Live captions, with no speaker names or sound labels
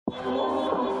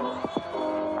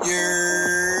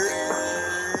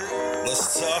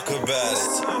Let's talk about it.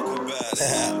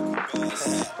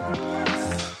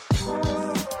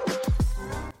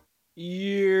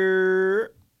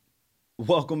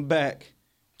 Welcome back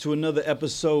to another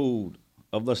episode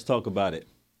of Let's Talk About It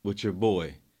with your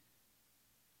boy.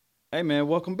 Hey man,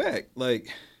 welcome back.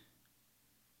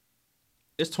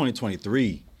 It's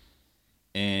 2023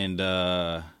 and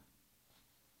I'm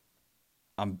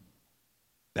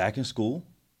back in school.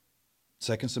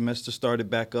 Second semester started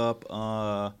back up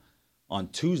on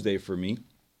Tuesday for me.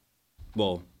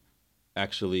 Well,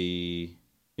 actually,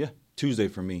 Tuesday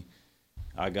for me.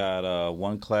 I got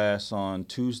one class on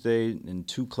Tuesday and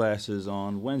two classes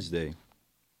on Wednesday.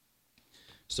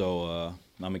 So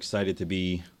I'm excited to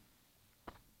be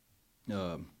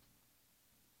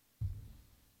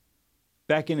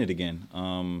back in it again.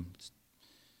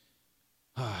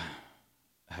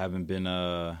 Haven't been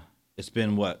it's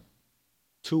been what,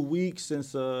 2 weeks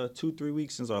since 2-3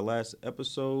 weeks since our last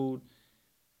episode.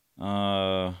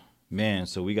 Man,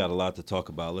 so we got a lot to talk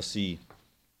about. Let's see.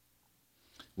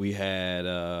 We had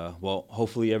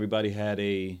hopefully everybody had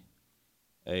a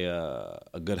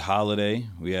good holiday.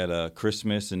 We had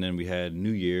Christmas and then we had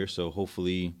New Year, so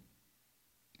hopefully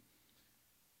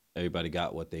everybody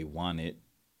got what they wanted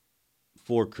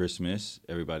for Christmas.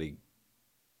 Everybody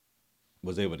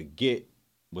was able to get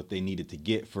what they needed to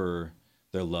get for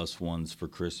their loved ones for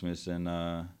Christmas. And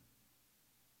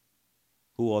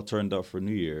who all turned up for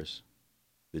New Year's?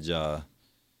 Did y'all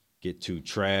get too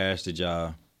trash? Did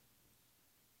y'all,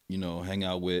 hang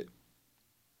out with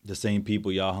the same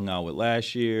people y'all hung out with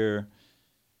last year?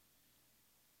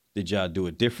 Did y'all do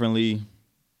it differently?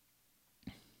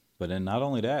 But then not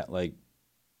only that,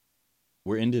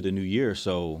 we're into the new year,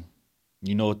 so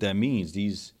you know what that means.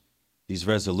 These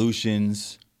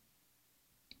resolutions,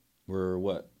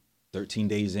 we're 13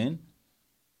 days in?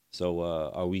 So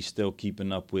are we still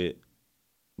keeping up with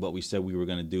what we said we were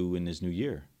going to do in this new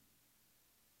year?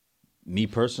 Me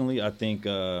personally, I think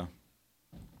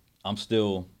I'm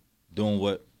still doing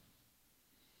what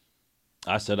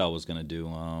I said I was going to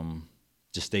do.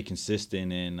 Just stay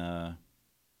consistent and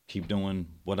keep doing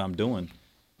what I'm doing.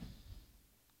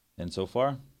 And so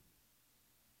far,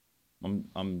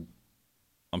 I'm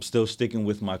still sticking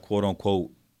with my quote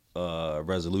unquote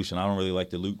resolution. I don't really like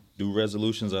to do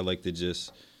resolutions. I like to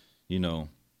just,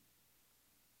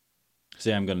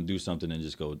 say I'm going to do something and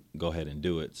just go ahead and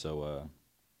do it. So,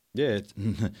 it's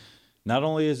not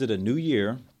only is it a new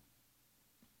year,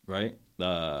 right?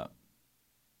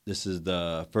 This is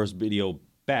the first video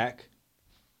back,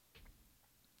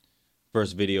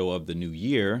 first video of the new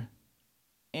year,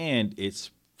 and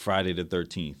it's Friday the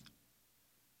 13th.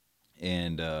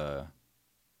 And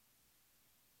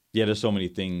there's so many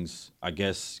things, I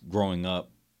guess, growing up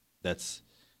that's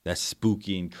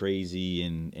spooky and crazy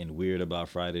and weird about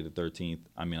Friday the 13th.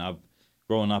 I mean,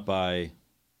 growing up,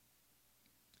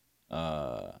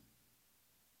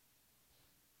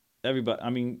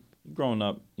 growing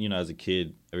up, as a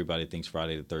kid, everybody thinks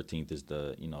Friday the 13th is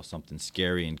the, something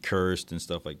scary and cursed and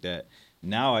stuff like that.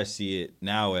 Now I see it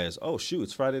now as, oh shoot,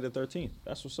 it's Friday the 13th.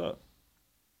 That's what's up.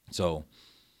 So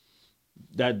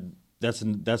that's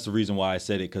the reason why I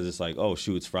said it, because it's like, oh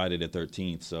shoot, it's Friday the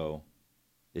 13th. So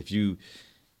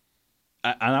and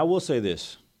I will say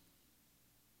this,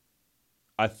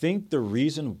 I think the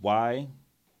reason why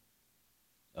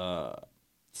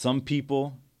some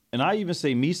people, and I even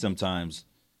say me sometimes,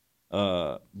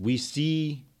 we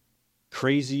see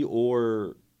crazy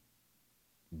or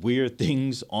weird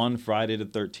things on Friday the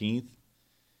 13th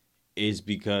is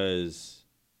because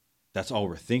that's all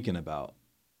we're thinking about.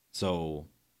 So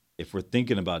if we're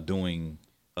thinking about doing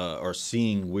or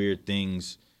seeing weird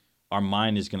things, our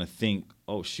mind is going to think,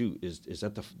 oh shoot, is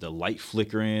that the light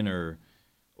flickering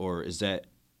or is that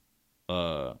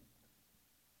am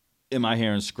I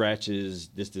hearing scratches,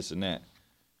 this and that?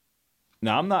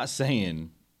 Now, I'm not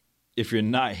saying if you're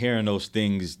not hearing those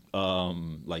things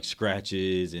like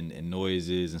scratches and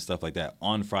noises and stuff like that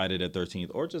on Friday the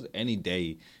 13th or just any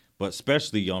day, but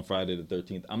especially on Friday the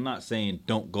 13th, I'm not saying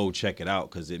don't go check it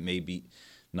out, because it may be.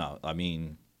 No, I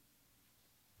mean,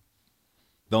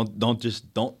 don't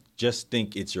just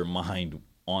think it's your mind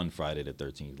on Friday the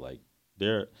 13th. Like,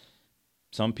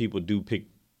 some people do pick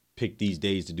these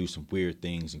days to do some weird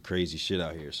things and crazy shit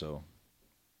out here. So,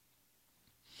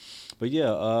 but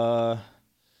yeah,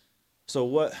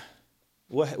 so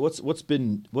what's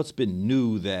been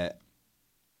new that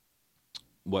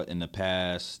in the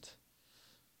past,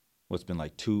 what's been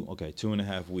like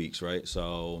 2.5 weeks, right?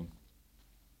 So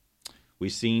we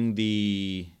seen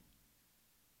the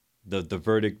the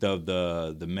verdict of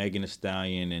the Megan Thee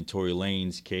Stallion and Tory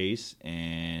Lanez case,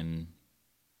 and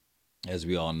as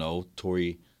we all know,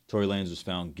 Tory Lanez was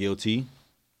found guilty.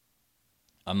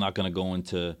 I'm not gonna go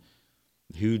into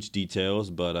huge details,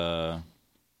 but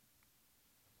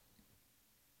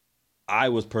I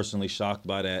was personally shocked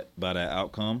by that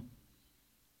outcome.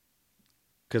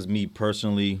 Because me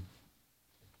personally,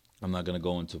 I'm not gonna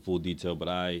go into full detail,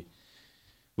 but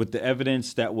with the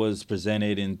evidence that was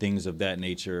presented and things of that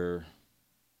nature,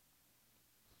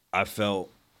 I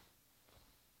felt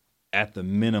at the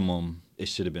minimum it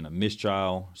should have been a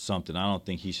mistrial, something. I don't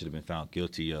think he should have been found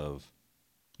guilty of.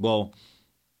 Well,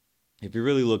 if you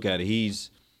really look at it,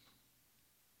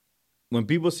 when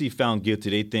people see found guilty,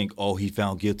 they think, oh, he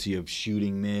found guilty of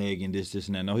shooting Meg and this,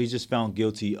 and that. No, he's just found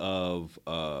guilty of,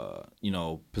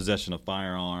 possession of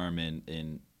firearm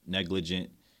and negligent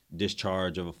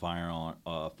discharge of a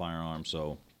firearm.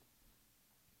 So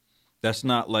that's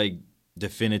not like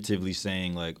definitively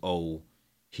saying like, oh,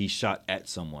 he shot at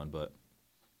someone, but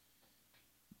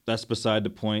that's beside the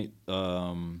point.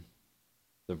 The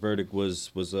verdict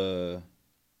was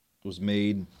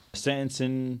made.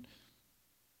 Sentencing,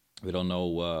 we don't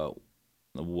know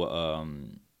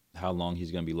how long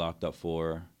he's going to be locked up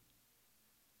for.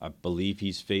 I believe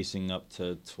he's facing up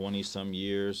to 20 some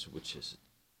years, which is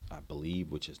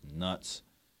nuts.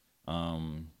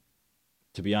 To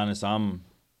be honest, I don't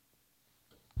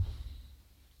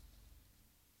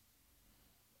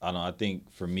know. I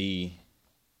think for me,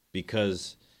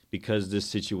 because this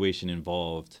situation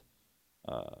involved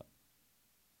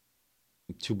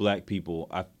two black people,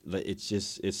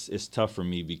 it's tough for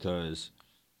me because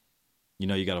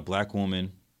you got a black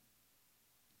woman,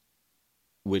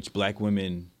 which black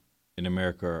women in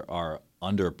America are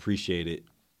underappreciated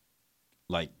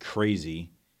like crazy,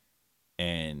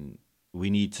 and we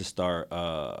need to start.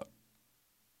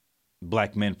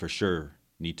 Black men for sure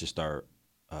need to start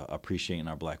appreciating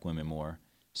our black women more.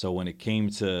 So when it came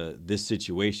to this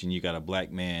situation, you got a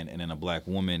black man and then a black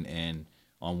woman, and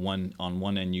on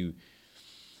one end you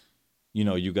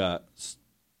got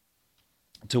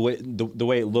the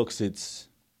way it looks, it's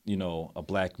a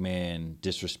black man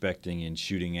disrespecting and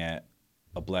shooting at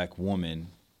a black woman.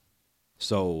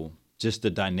 So just the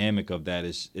dynamic of that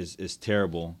is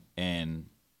terrible, and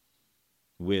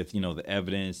with the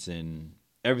evidence and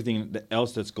everything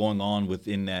else that's going on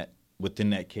within that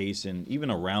case and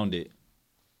even around it,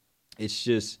 it's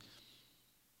just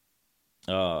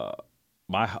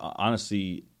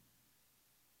honestly,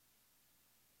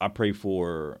 I pray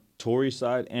for Tory's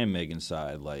side and Megan's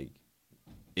side. Like,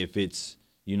 if it's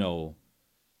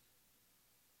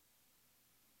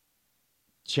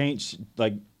change,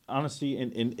 like honestly,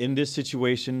 in this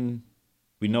situation,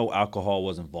 we know alcohol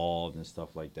was involved and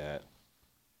stuff like that.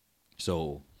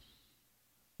 So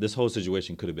this whole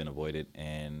situation could have been avoided,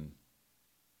 and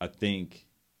I think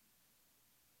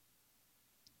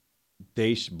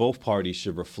both parties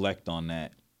should reflect on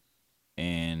that.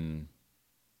 And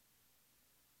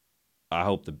I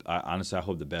hope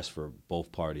the best for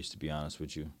both parties, to be honest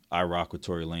with you. I rock with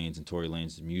Tory Lanez and Tory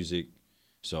Lanez's music,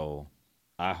 so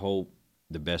I hope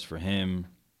the best for him.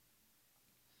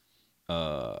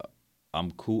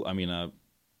 I'm cool. I mean, I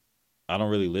don't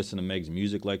really listen to Meg's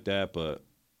music like that, but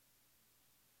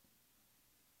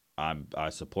I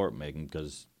support Megan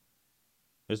because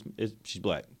she's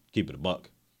black. Keep it a buck,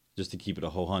 just to keep it a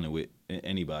whole hundred with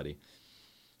anybody.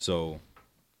 So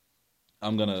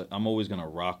I'm always gonna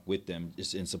rock with them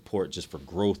just in support, just for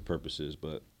growth purposes.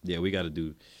 But yeah, we got to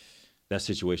do. That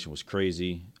situation was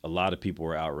crazy. A lot of people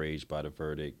were outraged by the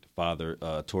verdict.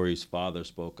 Tory's father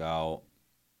spoke out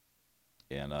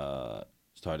and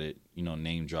started,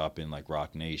 name dropping like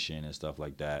Rock Nation and stuff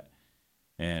like that.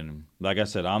 And like I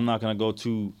said, I'm not gonna go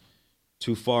too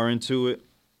far into it,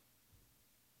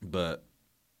 but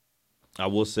I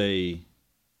will say,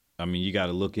 I mean, you got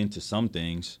to look into some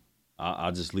things.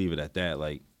 I'll just leave it at that.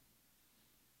 Like,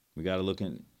 we got to look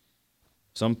in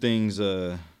some things.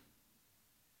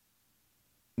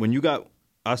 When you got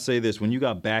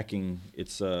backing,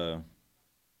 it's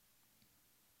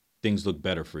things look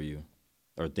better for you,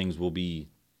 or things will be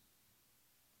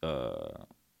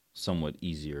somewhat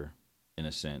easier in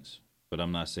a sense. But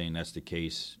I'm not saying that's the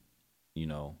case,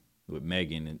 with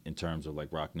Megan in terms of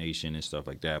like Rock Nation and stuff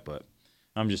like that. But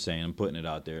I'm just saying, I'm putting it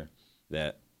out there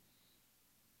that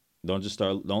don't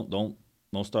start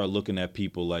looking at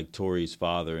people like Tory's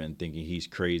father and thinking he's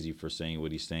crazy for saying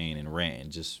what he's saying and ranting.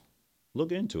 Just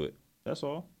look into it. That's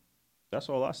all. That's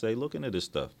all I say. Look into this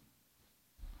stuff.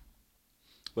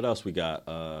 What else we got?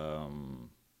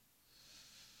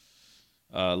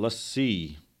 Let's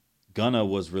see. Gunna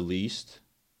was released.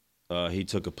 He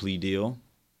took a plea deal.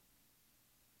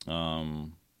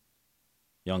 Um,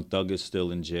 Young Thug is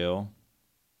still in jail,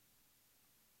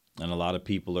 and a lot of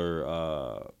people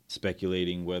are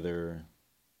speculating whether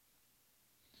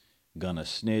Gunna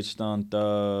snitched on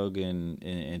Thug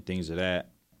and things of that.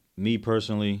 Me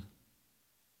personally,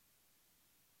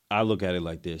 I look at it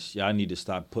like this: y'all need to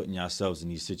stop putting yourselves in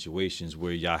these situations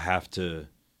where y'all have to,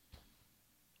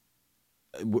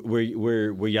 where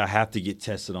y'all have to get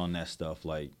tested on that stuff.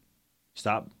 Like,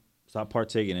 stop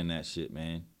partaking in that shit,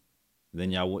 man.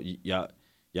 Then y'all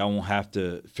won't have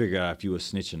to figure out if you a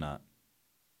snitch or not.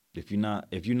 If you're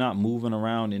not moving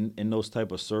around in those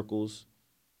type of circles,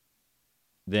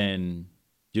 then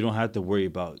you don't have to worry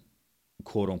about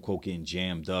quote unquote getting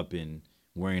jammed up and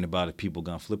worrying about if people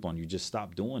gonna flip on you. Just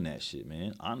stop doing that shit,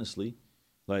 man. Honestly,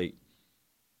 like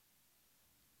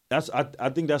I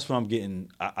think that's what I'm getting.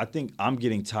 I think I'm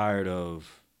getting tired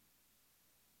of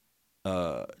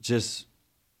just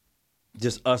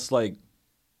us like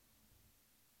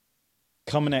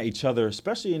coming at each other,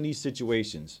 especially in these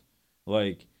situations.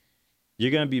 Like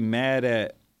you're gonna be mad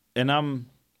at, and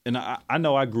I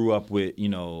know I grew up with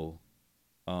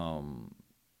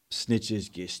snitches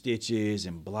get stitches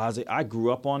and blase. I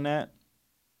grew up on that,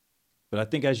 but I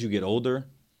think as you get older,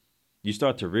 you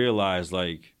start to realize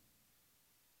like,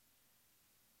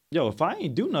 yo, if I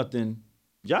ain't do nothing,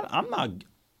 y'all,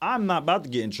 I'm not about to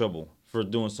get in trouble for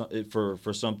doing something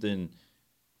for something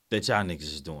that y'all niggas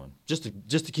is doing. Just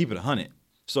to keep it 100.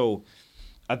 So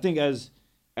I think as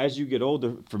you get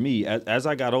older, for me, as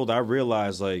I got older, I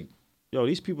realized like, yo,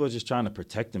 these people are just trying to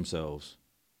protect themselves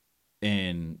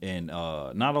and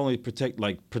not only protect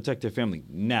their family.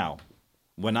 Now,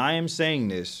 when I am saying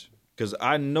this, because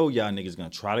I know y'all niggas gonna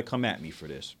try to come at me for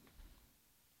this.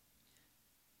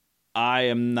 I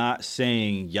am not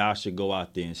saying y'all should go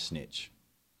out there and snitch.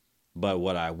 But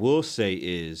what I will say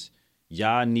is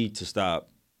y'all need to stop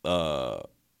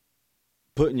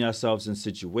putting yourselves in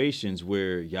situations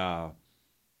where y'all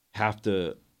have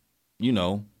to,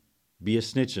 be a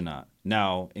snitch or not.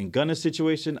 Now, in Gunna's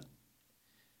situation,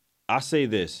 I say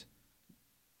this.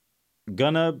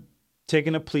 Gunna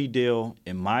taking a plea deal,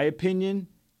 in my opinion,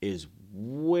 is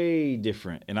way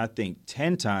different. And I think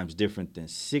 10 times different than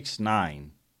 6ix9ine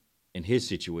in his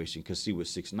situation. Because see what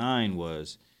 6ix9ine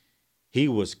was, he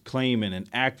was claiming and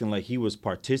acting like he was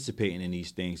participating in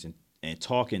these things and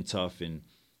talking tough and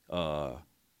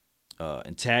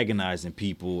antagonizing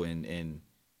people and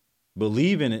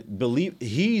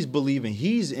he's believing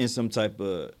he's in some type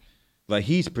of, like,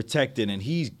 he's protected and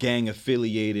he's gang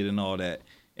affiliated and all that.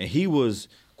 And he was,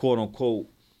 quote unquote,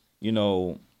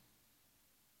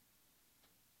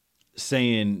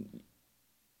 saying,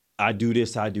 I do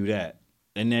this, I do that.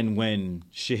 And then when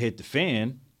shit hit the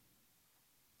fan,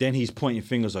 then he's pointing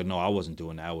fingers like, no, I wasn't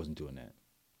doing that. I wasn't doing that.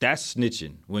 That's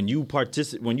snitching. When you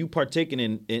partaking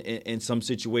in some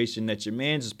situation that your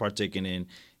man's is partaking in,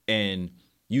 and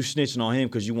you snitching on him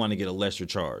because you want to get a lesser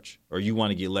charge or you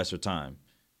want to get lesser time.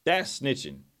 That's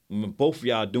snitching. When both of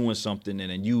y'all doing something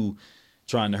and then you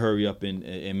trying to hurry up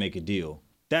and make a deal.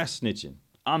 That's snitching.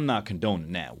 I'm not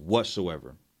condoning that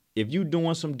whatsoever. If you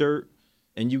doing some dirt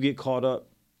and you get caught up,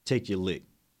 take your lick.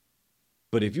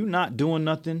 But if you're not doing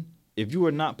nothing, if you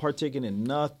are not partaking in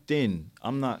nothing,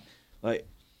 I'm not like,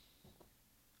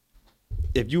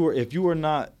 if you are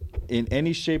not in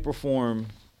any shape or form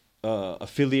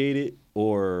affiliated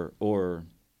or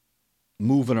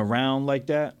moving around like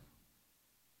that,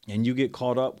 and you get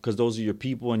caught up because those are your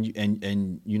people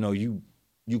and you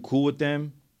cool with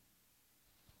them,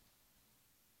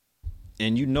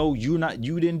 and you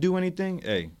didn't do anything,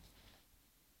 hey,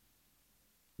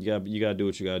 you gotta do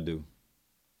what you gotta do.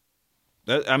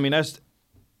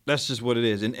 That's just what it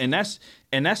is, and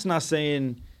that's not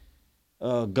saying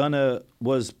Gunna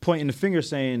was pointing the finger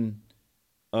saying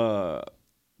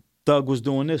Thug was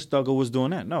doing this, Thugger was doing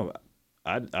that. No,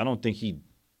 I don't think he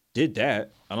did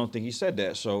that. I don't think he said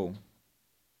that. So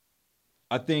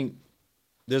I think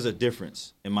there's a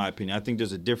difference, in my opinion. I think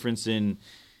there's a difference in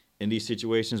these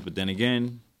situations. But then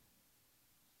again,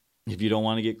 if you don't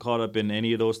want to get caught up in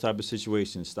any of those type of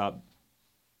situations, stop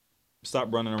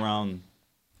running around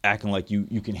acting like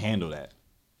you can handle that.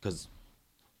 Because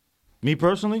me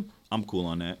personally, I'm cool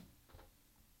on that.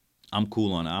 I'm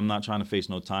cool on it. I'm not trying to face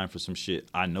no time for some shit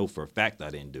I know for a fact I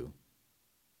didn't do.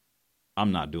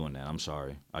 I'm not doing that. I'm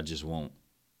sorry. I just won't.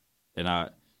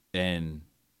 And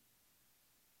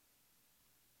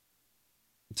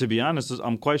to be honest,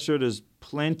 I'm quite sure there's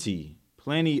plenty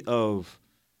of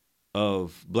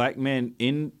black men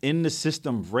in the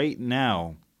system right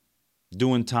now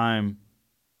doing time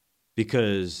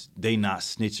because they not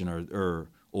snitching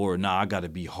or nah, I gotta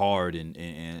be hard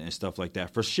and stuff like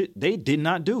that for shit they did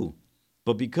not do.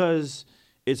 But because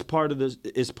it's part of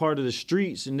the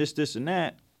streets and this and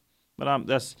that. But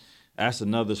that's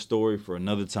another story for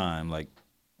another time. Like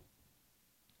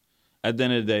at the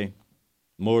end of the day,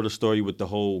 more of the story with the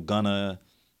whole Gunna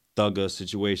Thugger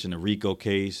situation, the Rico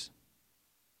case.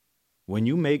 When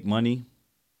you make money,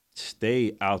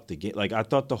 stay out the game. Like I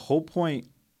thought the whole point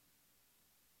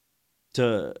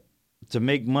to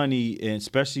make money, and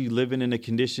especially living in the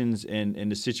conditions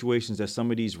and the situations that some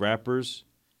of these rappers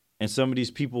and some of these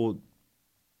people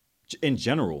in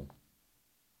general,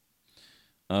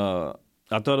 I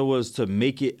thought it was to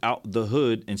make it out the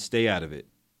hood and stay out of it.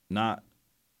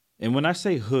 And when I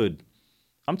say hood,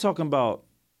 I'm talking about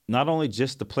not only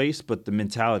just the place, but the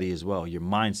mentality as well, your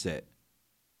mindset.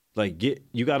 Like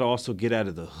you got to also get out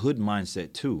of the hood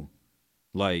mindset too.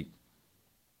 Like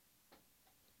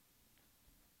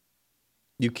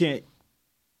you can't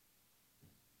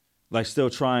like still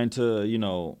trying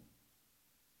to,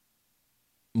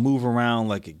 move around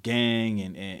like a gang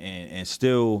and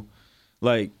still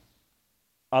like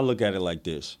I look at it like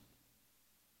this.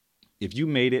 If you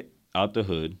made it out the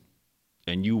hood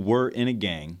and you were in a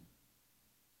gang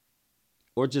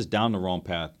or just down the wrong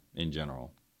path in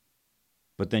general,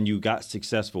 but then you got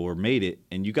successful or made it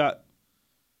and you got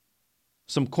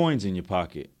some coins in your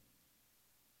pocket,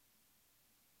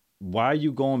 why are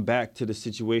you going back to the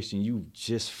situation you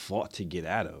just fought to get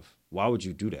out of? Why would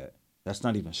you do that? That's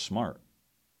not even smart.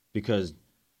 Because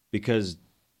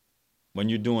when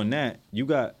you're doing that, you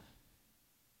got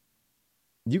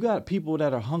people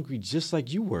that are hungry just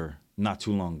like you were not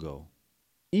too long ago.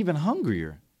 Even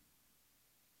hungrier.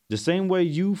 The same way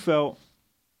you felt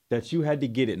that you had to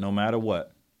get it no matter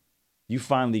what. You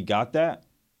finally got that.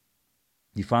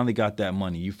 You finally got that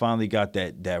money. You finally got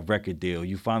that record deal.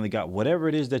 You finally got whatever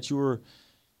it is that you were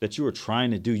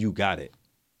trying to do, you got it.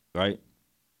 Right?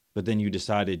 But then you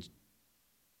decided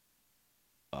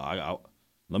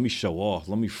let me show off.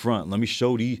 Let me front. Let me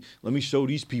show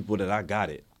these people that I got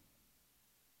it.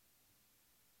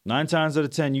 9 times out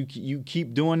of 10, you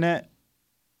keep doing that,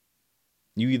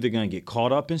 you either gonna get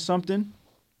caught up in something,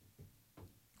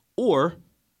 or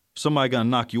somebody gonna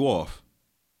knock you off.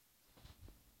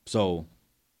 So,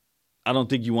 I don't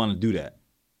think you want to do that.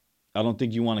 I don't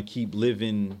think you want to keep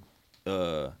living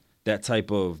that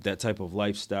type of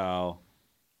lifestyle,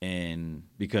 and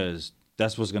because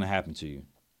that's what's gonna happen to you.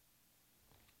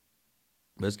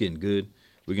 But it's getting good.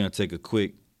 We're gonna take a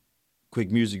quick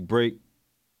music break,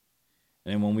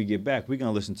 and then when we get back, we're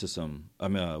gonna listen to some.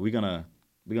 We're gonna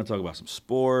talk about some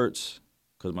sports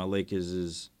because my Lakers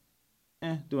is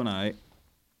doing all right,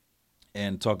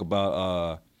 and talk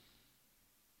about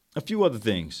a few other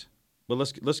things. But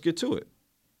let's get to it.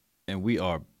 And we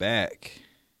are back.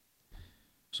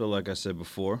 So like I said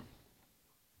before,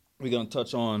 we're gonna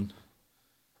touch on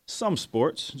some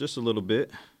sports just a little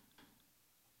bit,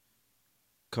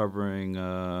 covering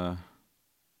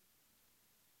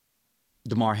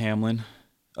Damar Hamlin,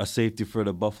 a safety for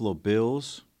the Buffalo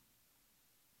Bills,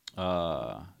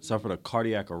 suffered a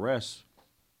cardiac arrest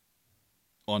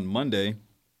on Monday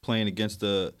playing against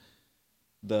the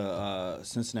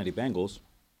Cincinnati Bengals.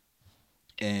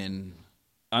 And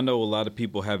I know a lot of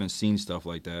people haven't seen stuff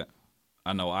like that.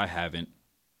 I know I haven't,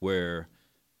 where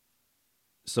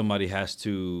somebody has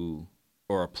to,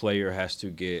 or a player has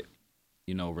to get,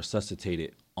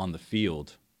 resuscitated on the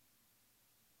field.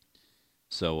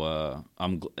 So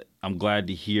I'm glad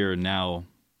to hear now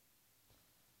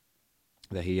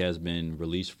that he has been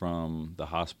released from the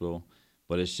hospital.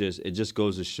 But it just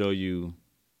goes to show you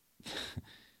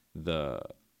the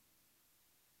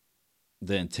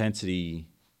intensity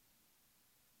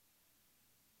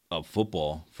of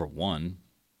football, for one,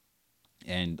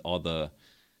 and all the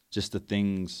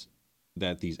things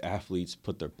that these athletes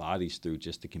put their bodies through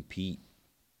just to compete.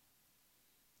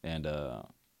 And a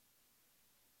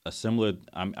similar,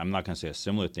 I'm not going to say a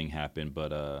similar thing happened,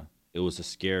 but it was a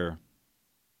scare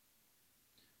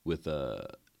with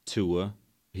Tua.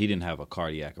 He didn't have a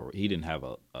cardiac, or he didn't have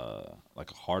a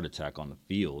heart attack on the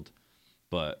field,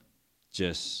 but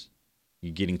just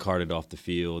you getting carted off the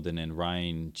field. And then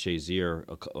Ryan Shazier,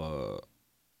 a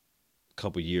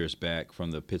couple years back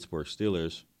from the Pittsburgh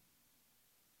Steelers,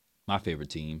 my favorite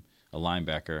team, a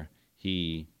linebacker,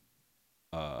 he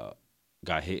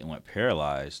got hit and went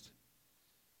paralyzed,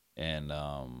 and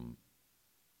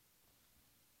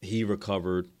he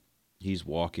recovered. He's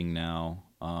walking now,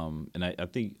 and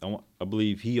I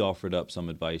believe he offered up some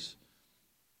advice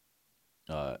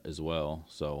as well.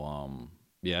 So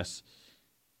yes,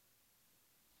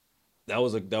 that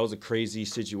was a crazy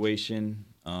situation.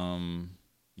 A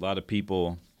lot of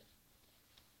people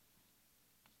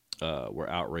were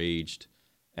outraged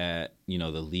at the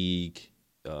league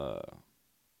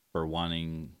for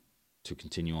wanting to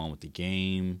continue on with the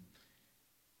game.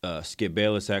 Skip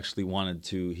Bayless actually wanted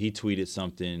to. He tweeted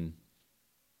something,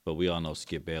 but we all know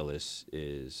Skip Bayless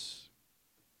is.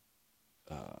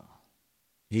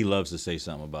 He loves to say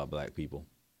something about black people,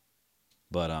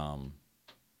 but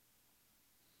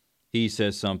he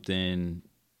said something.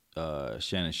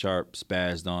 Shannon Sharp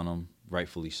spazzed on him,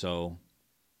 rightfully so.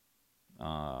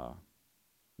 Yeah,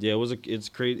 it's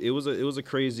crazy. It was a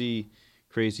crazy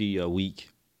week,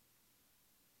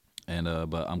 and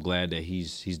but I'm glad that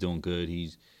he's doing good.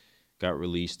 He's got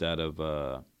released out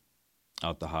the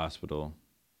hospital,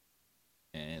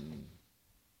 and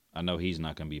I know he's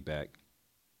not gonna be back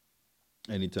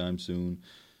anytime soon.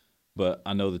 But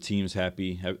I know the team's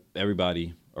happy.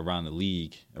 Everybody around the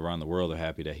league, around the world, are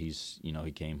happy that he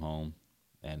came home,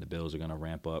 and the Bills are gonna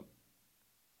ramp up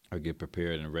or get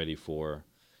prepared and ready for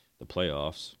the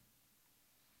playoffs.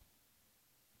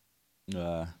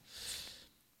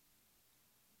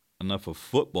 Enough of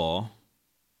football,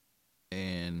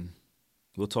 and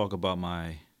we'll talk about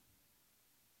my.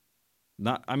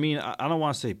 Not, I mean, I don't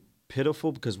want to say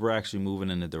pitiful because we're actually moving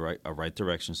in the right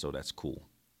direction, so that's cool.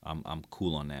 I'm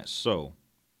cool on that. So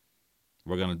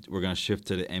we're gonna shift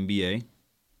to the NBA.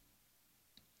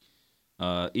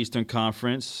 Eastern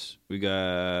Conference, we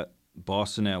got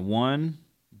Boston at 1,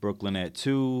 Brooklyn at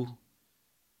 2,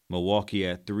 Milwaukee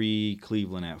at 3,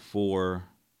 Cleveland at 4,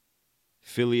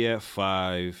 Philly at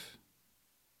 5,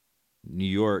 New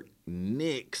York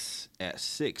Knicks at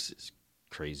 6 is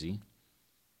crazy.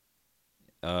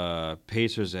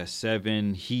 Pacers at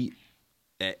 7, Heat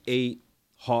at 8,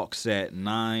 Hawks at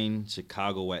 9,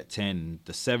 Chicago at 10.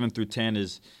 The 7 through 10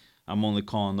 is, I'm only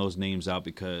calling those names out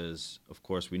because, of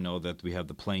course, we know that we have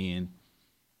the play-in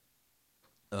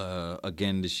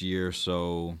again this year.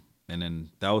 So, and then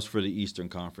that was for the Eastern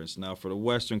Conference. Now for the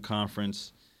Western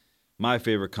Conference, my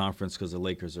favorite conference because the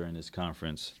Lakers are in this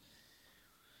conference.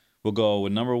 We'll go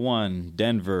with number 1,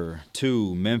 Denver.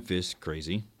 2, Memphis,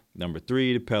 crazy. Number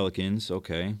 3, the Pelicans,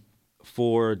 okay.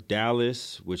 4,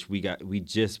 Dallas, which we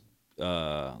just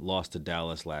lost to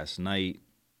Dallas last night.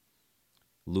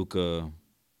 Luka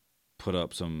put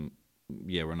up some.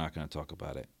 Yeah, we're not going to talk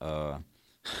about it.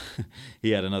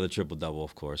 He had another triple-double,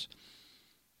 of course.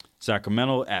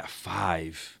 Sacramento at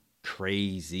 5.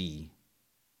 Crazy.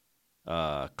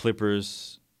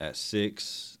 Clippers at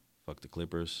 6. Fuck the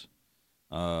Clippers.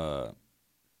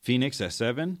 Phoenix at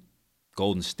 7.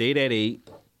 Golden State at 8.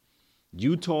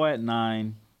 Utah at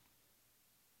 9.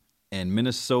 And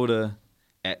Minnesota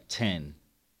at 10.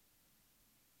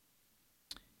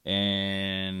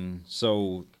 And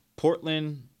so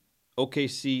Portland,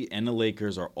 OKC, and the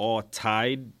Lakers are all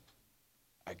tied,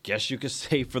 I guess you could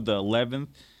say, for the 11th.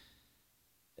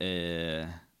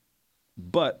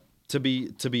 But to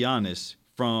be honest,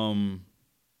 from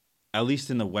at least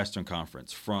in the Western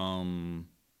Conference, from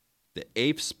the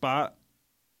 8th spot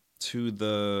to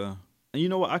the, and you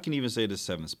know what, I can even say the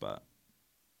 7th spot.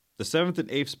 The 7th and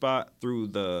 8th spot through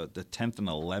the 10th and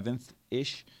 11th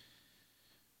ish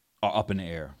are up in the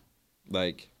air.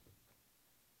 Like,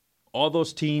 all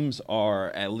those teams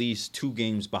are at least 2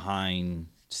 games behind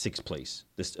 6th place,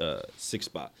 this 6th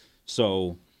spot.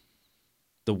 So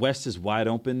the West is wide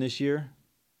open this year,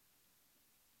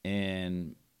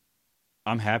 and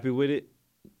I'm happy with it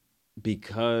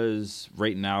because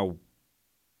right now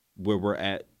where we're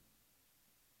at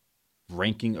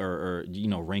ranking or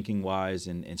ranking wise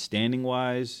and standing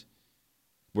wise,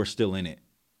 we're still in it.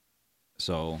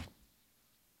 So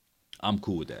I'm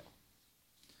cool with that.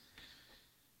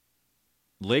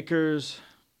 Lakers,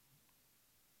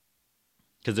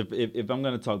 because if I'm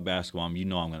going to talk basketball, I'm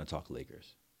going to talk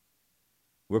Lakers.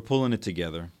 We're pulling it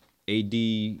together. AD,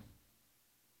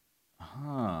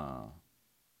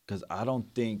 because I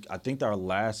think the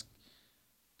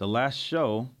last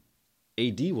show,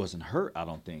 AD wasn't hurt, I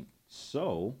don't think.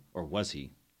 So, or was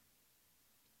he?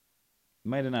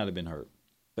 Might have not have been hurt.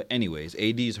 But anyways,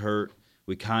 AD's hurt.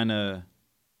 We kind of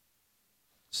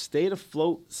stayed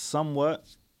afloat somewhat.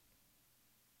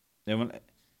 And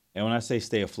when I say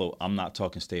stay afloat, I'm not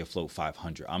talking stay afloat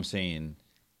 500. I'm saying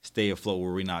stay afloat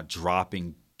where we're not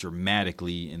dropping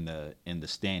dramatically in the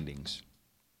standings.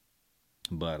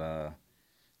 But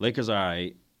Lakers are all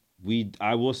right.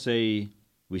 I will say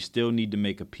we still need to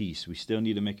make a piece. We still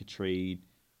need to make a trade.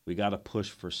 We got to push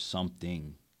for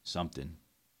something.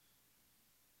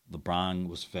 LeBron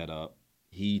was fed up.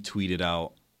 He tweeted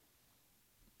out,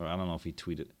 or I don't know if he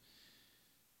tweeted.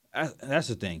 That's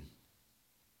the thing.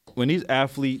 When these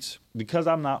athletes, because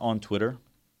I'm not on Twitter,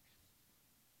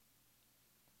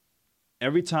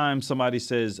 every time somebody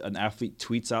says an athlete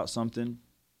tweets out something,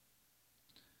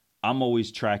 I'm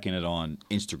always tracking it on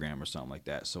Instagram or something like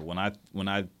that. So when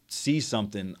I see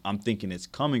something, I'm thinking it's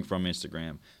coming from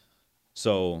Instagram.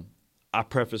 So I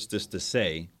preface this to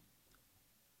say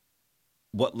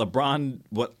what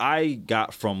I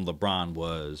got from LeBron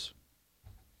was,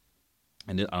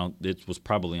 and it was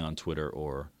probably on Twitter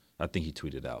or I think he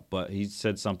tweeted out, but he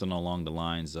said something along the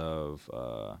lines of,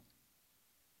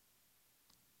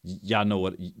 y'all know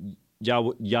what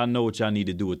y'all need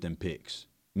to do with them picks.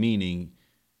 Meaning,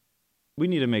 we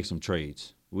need to make some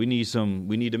trades. We need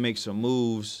to make some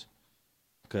moves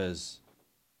because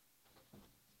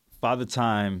Father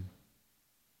Time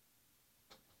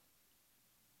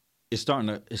is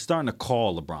starting to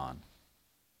call LeBron.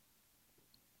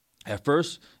 At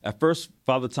first,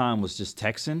 Father Time was just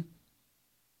texting,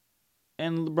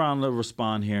 and LeBron will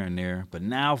respond here and there. But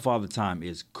now Father Time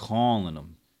is calling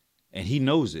him, and he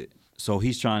knows it. So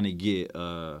he's trying to get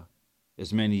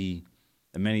as many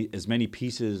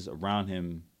pieces around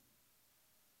him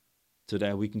so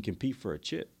that we can compete for a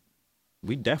chip.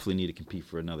 We definitely need to compete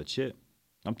for another chip.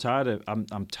 I'm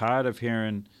tired of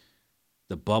hearing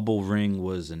the bubble ring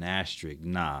was an asterisk.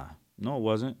 Nah, no, it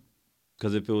wasn't.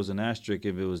 Because if it was an asterisk,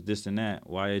 if it was this and that,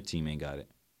 why a team ain't got it?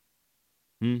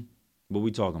 What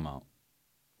we talking about?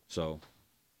 So,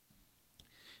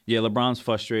 yeah, LeBron's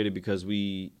frustrated because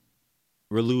we're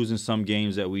losing some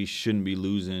games that we shouldn't be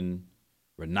losing.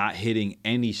 We're not hitting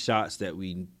any shots that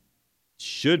we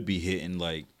should be hitting.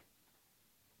 Like,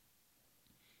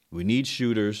 we need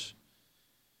shooters.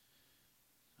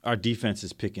 Our defense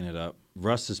is picking it up.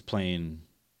 Russ is playing.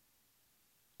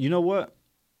 You know what?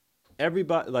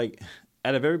 Everybody, like,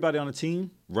 out of everybody on the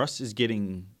team, Russ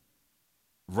to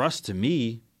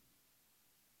me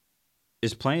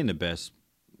is playing the best.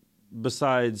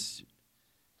 Besides,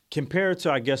 compared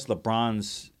to, I guess,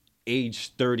 LeBron's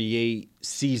age 38,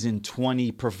 season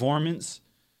 20 performance,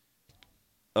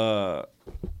 Russ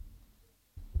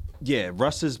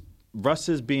has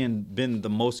been the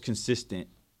most consistent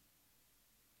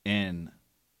and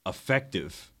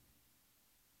effective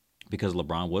because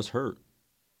LeBron was hurt.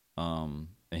 And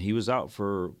he was out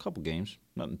for a couple games,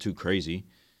 nothing too crazy.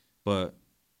 But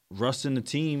Russ and the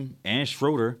team and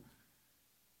Schroeder,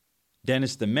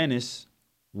 Dennis the Menace,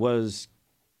 was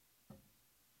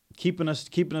keeping us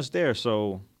there.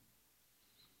 So,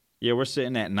 yeah, we're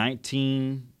sitting at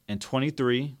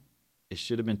 19-23. It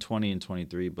should have been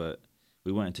 20-23, but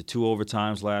we went into 2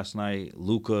 overtimes last night.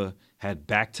 Luka had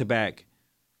back-to-back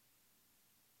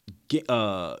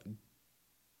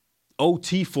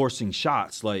OT forcing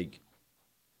shots, or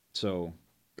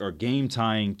game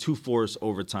tying 2 force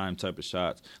overtime type of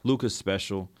shots. Luka's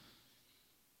special.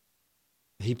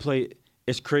 He played.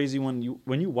 It's crazy when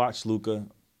you watch Luka,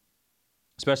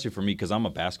 especially for me because I'm a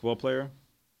basketball player,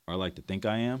 or I like to think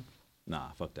I am.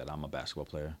 Nah, fuck that. I'm a basketball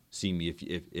player. See me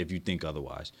if you think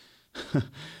otherwise.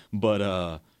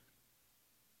 But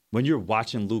when you're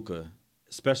watching Luka,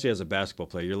 especially as a basketball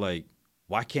player, you're like,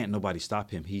 why can't nobody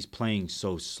stop him? He's playing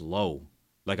so slow.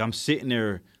 Like, I'm sitting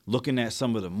there looking at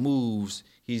some of the moves.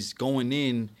 He's going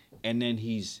in, and then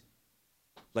he's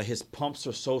like, his pumps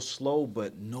are so slow,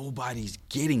 but nobody's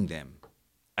getting them.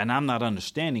 And I'm not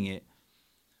understanding it.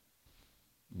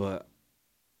 But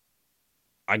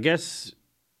I guess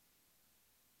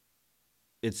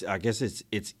it's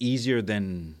easier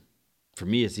than, for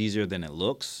me, it's easier than it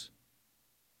looks.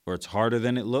 Or it's harder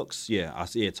than it looks. Yeah, I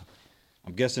see it's.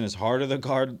 I'm guessing it's harder to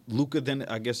guard Luka than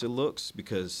I guess it looks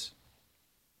because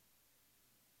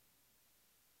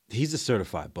he's a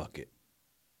certified bucket.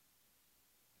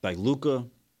 Like, Luka,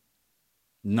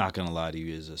 not gonna lie to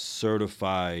you, is a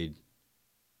certified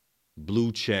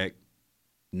blue check,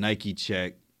 Nike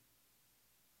check,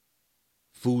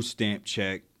 food stamp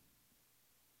check,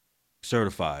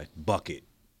 certified bucket.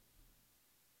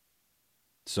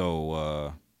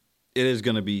 So it is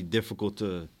gonna be difficult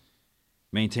to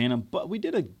maintain him, but we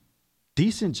did a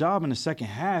decent job in the second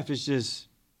half. It's just,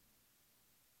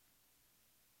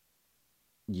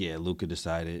 yeah, Luka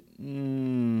decided,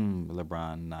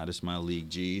 LeBron, nah, this is my league,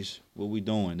 G's. What we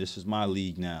doing? This is my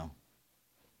league now.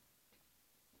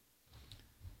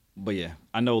 But yeah,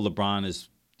 I know LeBron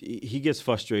he gets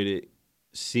frustrated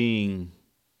seeing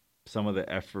some of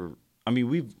the effort. I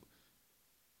mean,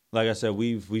 like I said,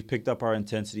 we've picked up our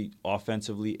intensity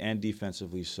offensively and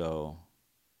defensively, so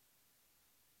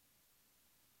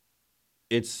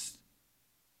it's,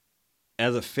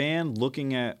 as a fan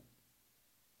looking at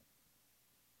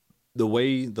the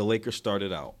way the Lakers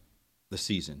started out the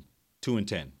season,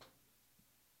 2-10,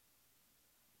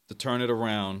 to turn it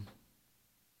around,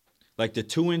 like the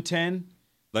 2-10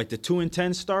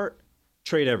 start,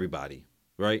 trade everybody,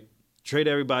 right? Trade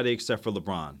everybody except for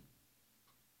LeBron.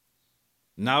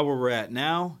 now where we're at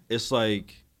now, it's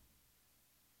like,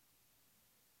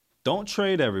 don't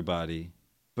trade everybody,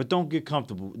 but don't get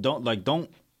comfortable. Don't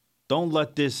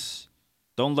let this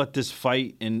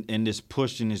fight and this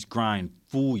push and this grind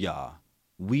fool y'all.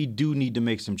 We do need to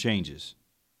make some changes.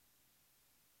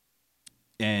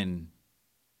 And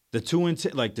the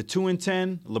 2-10, like the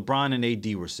 2-10, LeBron and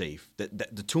AD were safe. The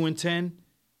 2-10,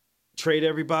 trade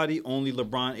everybody, only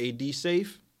LeBron, AD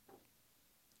safe.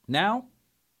 Now,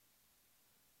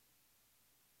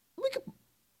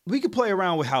 we could play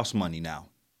around with house money now.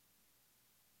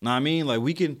 Know what I mean? Like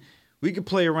we can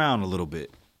play around a little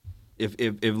bit. If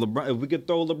we could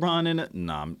throw LeBron in it,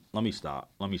 let me stop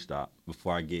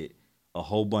before I get a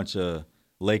whole bunch of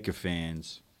Laker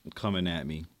fans coming at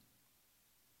me.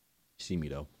 See me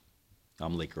though,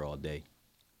 I'm Laker all day.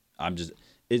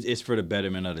 It's for the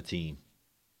betterment of the team.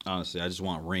 Honestly, I just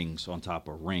want rings on top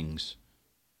of rings,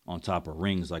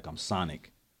 like I'm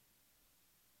Sonic.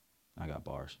 I got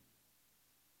bars.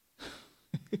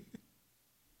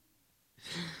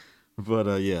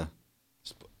 But yeah,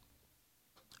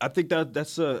 I think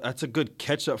that's a good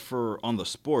catch up for on the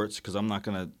sports because I'm not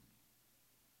gonna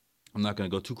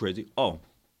go too crazy. Oh,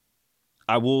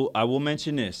 I will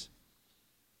mention this.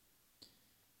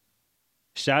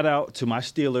 Shout out to my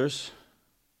Steelers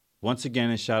once again,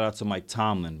 and shout out to Mike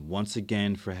Tomlin once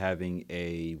again for having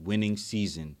a winning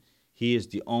season. He is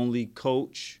the only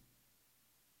coach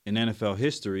in NFL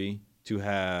history to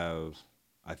have,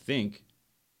 I think,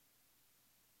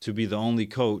 to be the only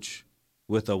coach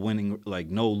with a winning, like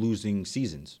no losing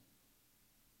seasons.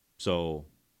 So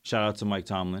shout out to Mike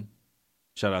Tomlin.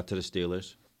 Shout out to the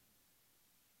Steelers.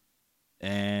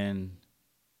 And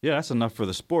yeah, that's enough for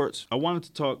the sports. I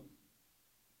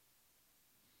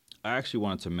actually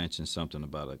wanted to mention something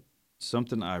about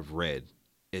something I've read.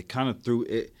 It kind of threw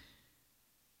it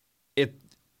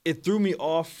threw me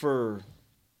off for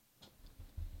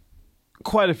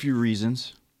quite a few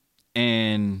reasons.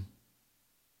 And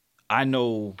I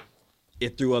know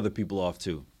it threw other people off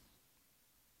too.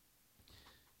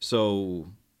 So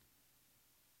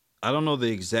I don't know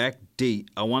the exact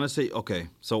date. I want to say, okay,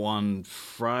 so on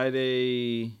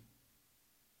Friday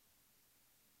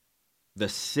the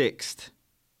 6th,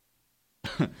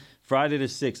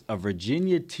 a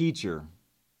Virginia teacher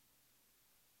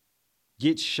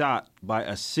gets shot by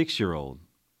a 6-year-old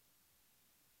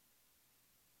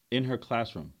in her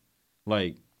classroom.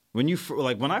 Like when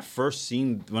I first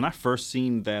seen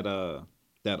that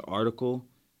article,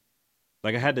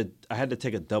 like I had to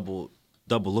take a double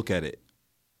look at it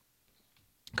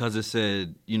because it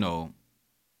said,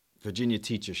 Virginia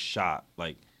teacher shot,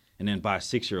 like, and then by a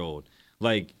 6-year-old.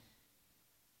 Like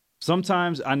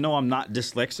sometimes I know I'm not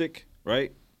dyslexic,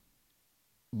 right?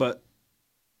 But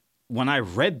when I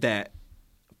read that,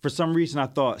 for some reason I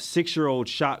thought 6-year-old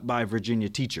shot by Virginia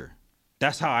teacher.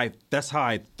 That's how I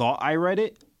thought I read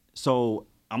it. So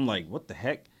I'm like, what the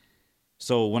heck?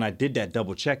 So when I did that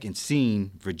double check and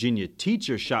seen Virginia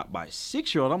teacher shot by a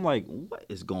 6-year-old, I'm like, what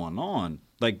is going on?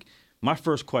 Like, my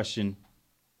first question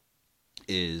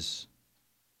is,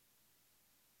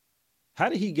 how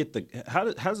did he get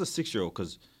how's a 6-year-old?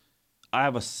 Because I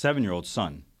have a 7-year-old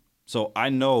son. So I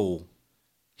know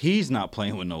he's not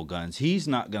playing with no guns. He's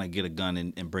not going to get a gun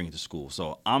and bring it to school.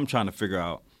 So I'm trying to figure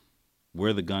out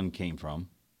where the gun came from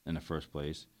in the first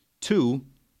place. 2,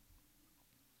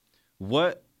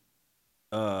 what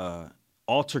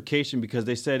altercation, because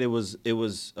they said it was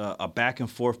a back and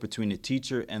forth between the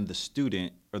teacher and the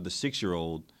student or the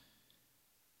 6-year-old.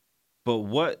 But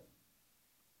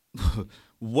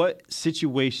what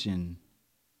situation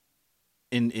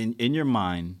in your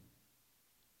mind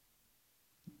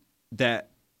that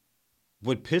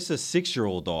would piss a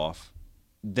 6-year-old off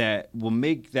that will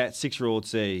make that 6-year-old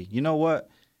say, you know what?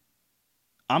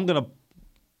 I'm gonna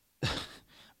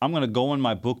go in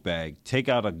my book bag, take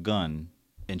out a gun,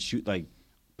 and shoot, like,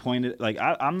 point it. Like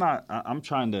I'm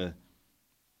trying to.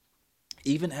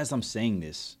 Even as I'm saying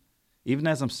this,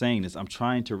 I'm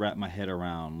trying to wrap my head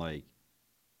around, like,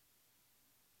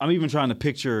 I'm even trying to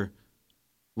picture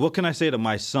what can I say to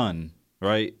my son,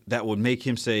 right? That would make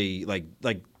him say, like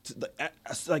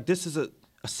this is a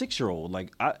 6-year-old.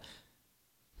 Like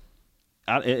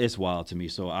it's wild to me.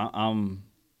 So I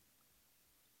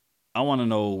want to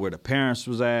know where the parents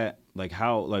was at, like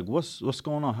how, like what's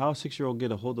going on? How a 6-year-old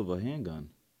get a hold of a handgun?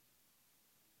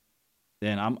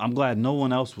 And I'm glad no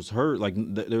one else was hurt. Like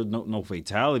there's no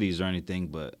fatalities or anything,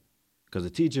 but because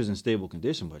the teacher's in stable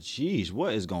condition. But geez,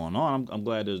 what is going on? I'm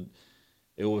glad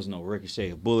there was no ricochet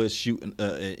of bullets shooting,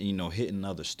 hitting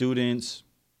other students.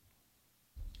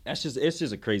 It's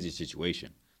just a crazy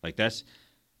situation. Like that's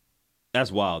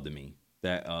wild to me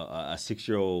that a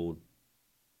 6-year-old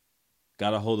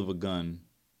got a hold of a gun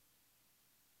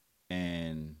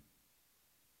and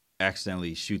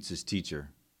accidentally shoots his teacher.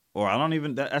 Or I don't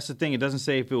even, that's the thing. It doesn't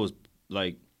say if it was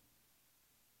like,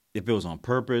 if it was on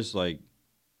purpose. Like,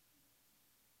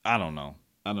 I don't know.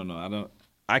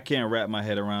 I can't wrap my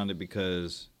head around it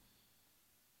because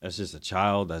that's just a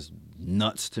child. That's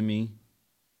nuts to me.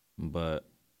 But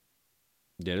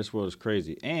yeah, this world is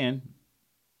crazy. And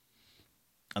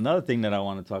another thing that I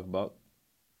want to talk about,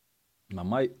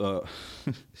 my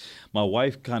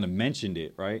wife kind of mentioned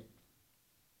it, right?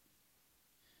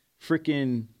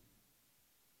 Freaking,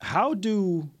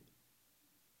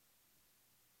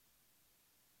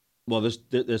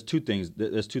 there's two things.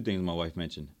 There's two things my wife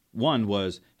mentioned. One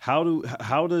was how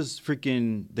does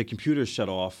freaking the computers shut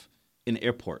off in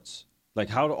airports? Like,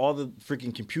 how do all the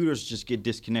freaking computers just get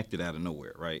disconnected out of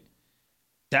nowhere, right?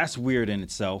 That's weird in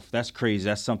itself. That's crazy.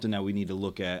 That's something that we need to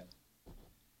look at.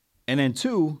 And then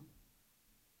two,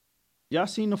 y'all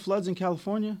seen the floods in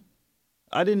California?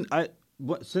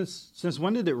 Since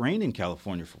when did it rain in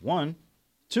California, for one?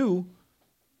 Two,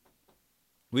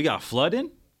 we got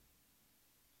flooding?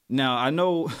 Now I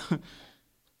know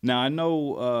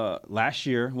last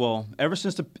year, well, ever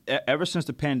since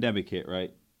the pandemic hit,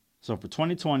 right? So for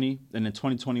 2020 and then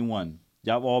 2021,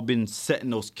 y'all all been setting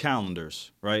those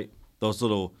calendars, right? Those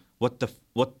little what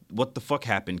the fuck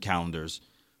happened calendars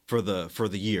for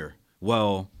the year.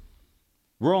 Well,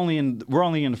 we're only in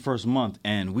the first month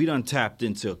and we done tapped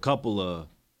into a couple of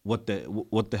what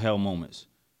the hell moments.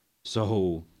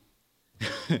 So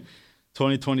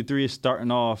 2023 is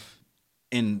starting off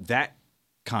in that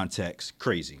context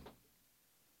crazy.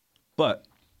 But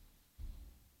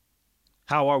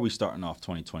how are we starting off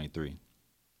 2023?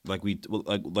 Like we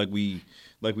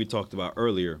talked about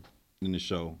earlier in the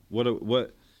show. What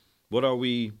are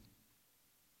we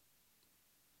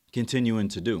continuing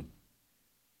to do?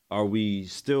 Are we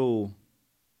still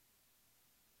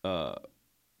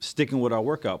sticking with our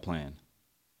workout plan?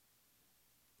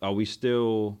 Are we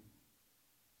still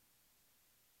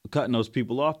cutting those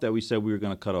people off that we said we were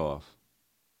going to cut off?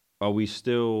 Are we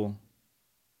still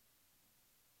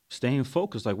staying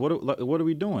focused? Like, what are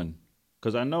we doing?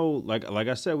 Because I know, like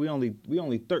I said, we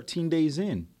only 13 days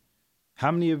in. How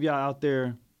many of y'all out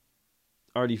there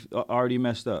already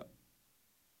messed up?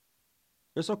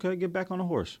 It's okay. Get back on the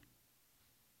horse.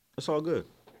 It's all good.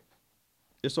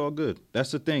 It's all good.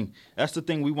 That's the thing. That's the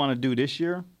thing we want to do this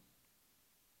year.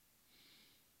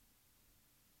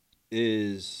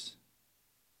 Is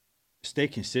stay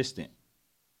consistent.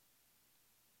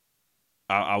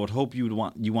 I would hope you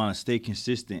want to stay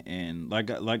consistent, and like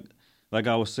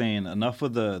I was saying, enough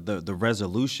of the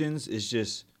resolutions. Is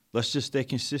just, let's just stay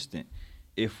consistent.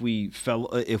 If we fell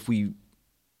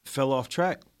off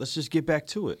track, let's just get back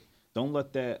to it. Don't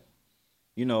let that,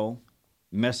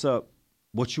 mess up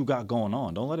what you got going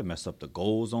on. Don't let it mess up the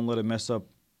goals. Don't let it mess up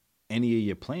any of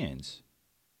your plans.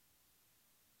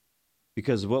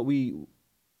 Because what we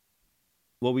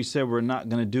said we're not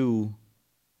gonna do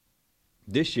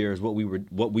this year is what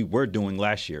we were doing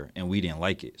last year, and we didn't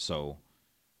like it. So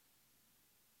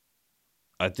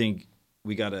I think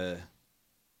we gotta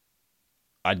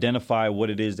identify what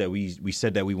it is that we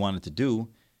said that we wanted to do,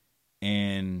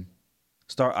 and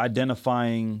start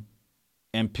identifying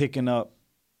and picking up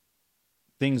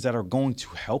things that are going to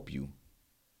help you.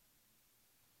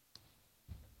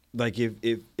 Like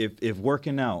if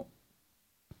working out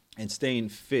and staying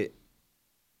fit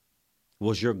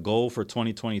was your goal for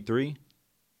 2023,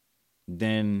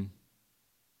 then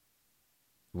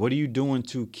what are you doing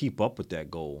to keep up with that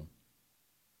goal?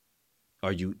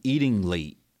 Are you eating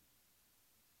late?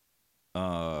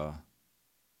 Are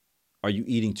you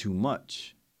eating too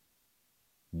much?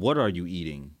 What are you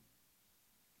eating?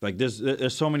 Like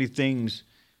there's so many things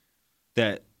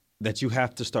that you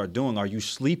have to start doing. Are you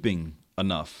sleeping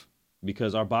enough?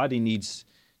 Because our body needs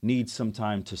some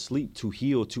time to sleep, to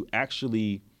heal, to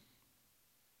actually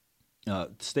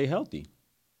stay healthy.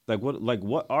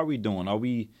 What are we doing? Are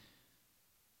we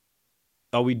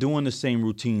doing the same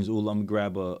routines? Oh, let me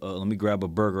grab a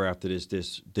burger after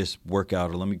this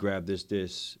workout, or let me grab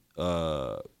this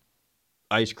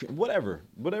ice cream, whatever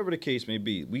the case may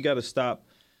be. We got to stop.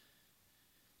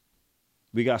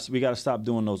 We got to stop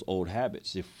doing those old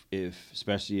habits. If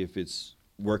especially if it's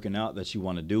working out that you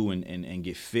want to do and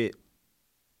get fit.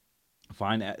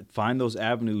 Find those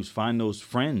avenues. Find those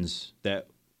friends that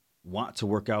want to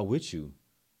work out with you.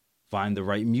 Find the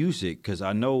right music, because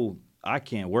I know I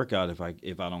can't work out if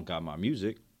I don't got my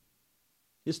music.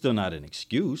 It's still not an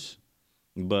excuse,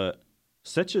 but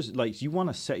you want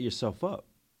to set yourself up.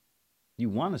 You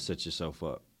want to set yourself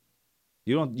up.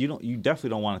 You definitely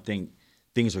don't want to think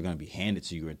things are going to be handed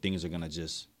to you, or things are going to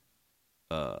just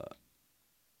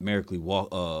miraculously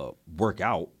work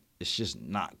out. It's just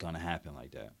not gonna happen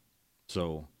like that.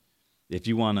 So if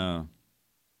you wanna,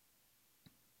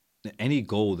 any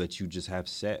goal that you just have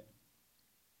set,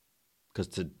 because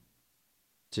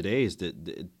today is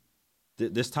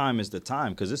this time is the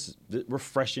time, because we're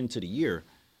fresh into the year,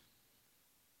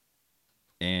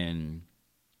 and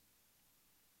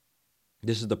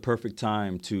this is the perfect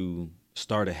time to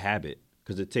start a habit,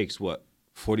 because it takes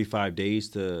 45 days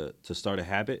to start a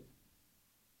habit,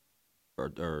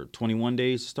 or 21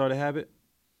 days to start a habit.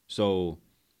 So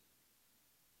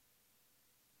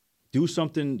do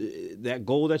something, that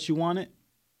goal that you wanted,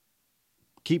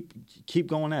 keep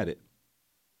going at it.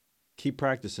 Keep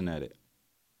practicing at it.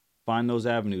 Find those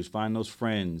avenues, find those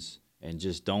friends, and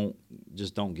just don't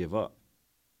give up.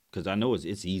 Because I know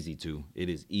it's easy to. It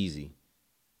is easy.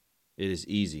 It is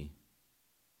easy.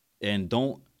 And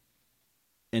don't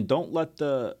let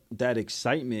that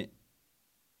excitement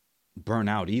burn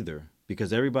out either.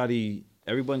 Because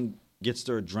everyone gets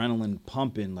their adrenaline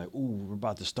pumping, like, ooh, we're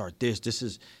about to start this. This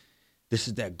is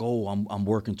that goal I'm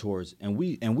working towards. And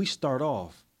we start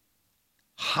off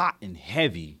hot and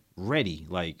heavy, ready,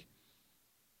 like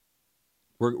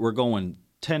we're going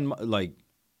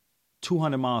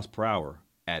 200 miles per hour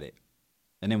at it,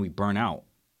 and then we burn out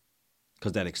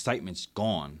because that excitement's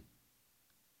gone.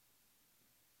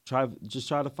 Try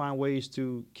to find ways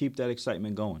to keep that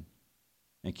excitement going,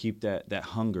 and keep that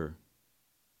hunger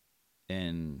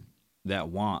and that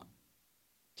want,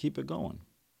 keep it going.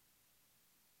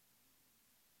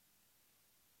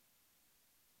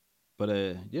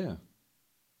 But yeah.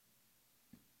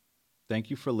 Thank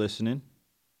you for listening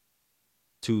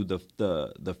to the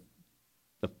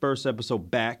first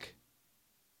episode back.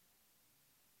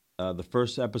 The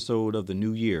first episode of the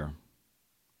new year,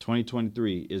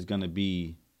 2023, is going to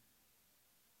be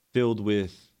filled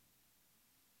with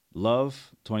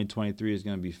love. 2023 is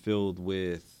going to be filled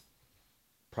with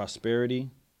prosperity.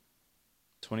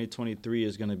 2023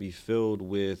 is going to be filled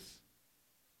with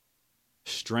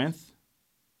strength,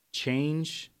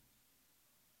 change,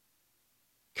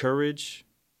 courage.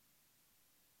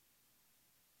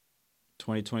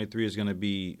 2023 is going to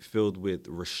be filled with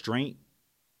restraint,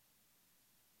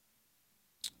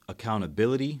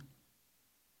 accountability.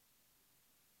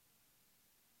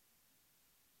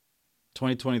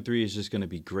 2023 is just going to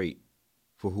be great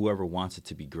for whoever wants it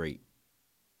to be great.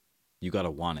 You got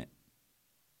to want it,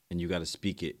 and you got to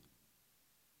speak it.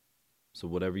 So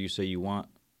whatever you say you want,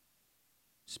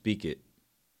 speak it.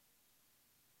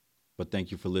 But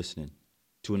thank you for listening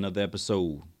to another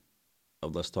episode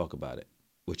of Let's Talk About It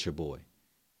with your boy.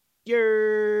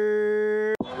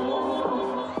 Yeah.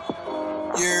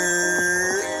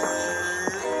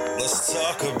 Let's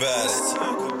talk about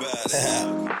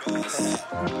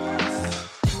it.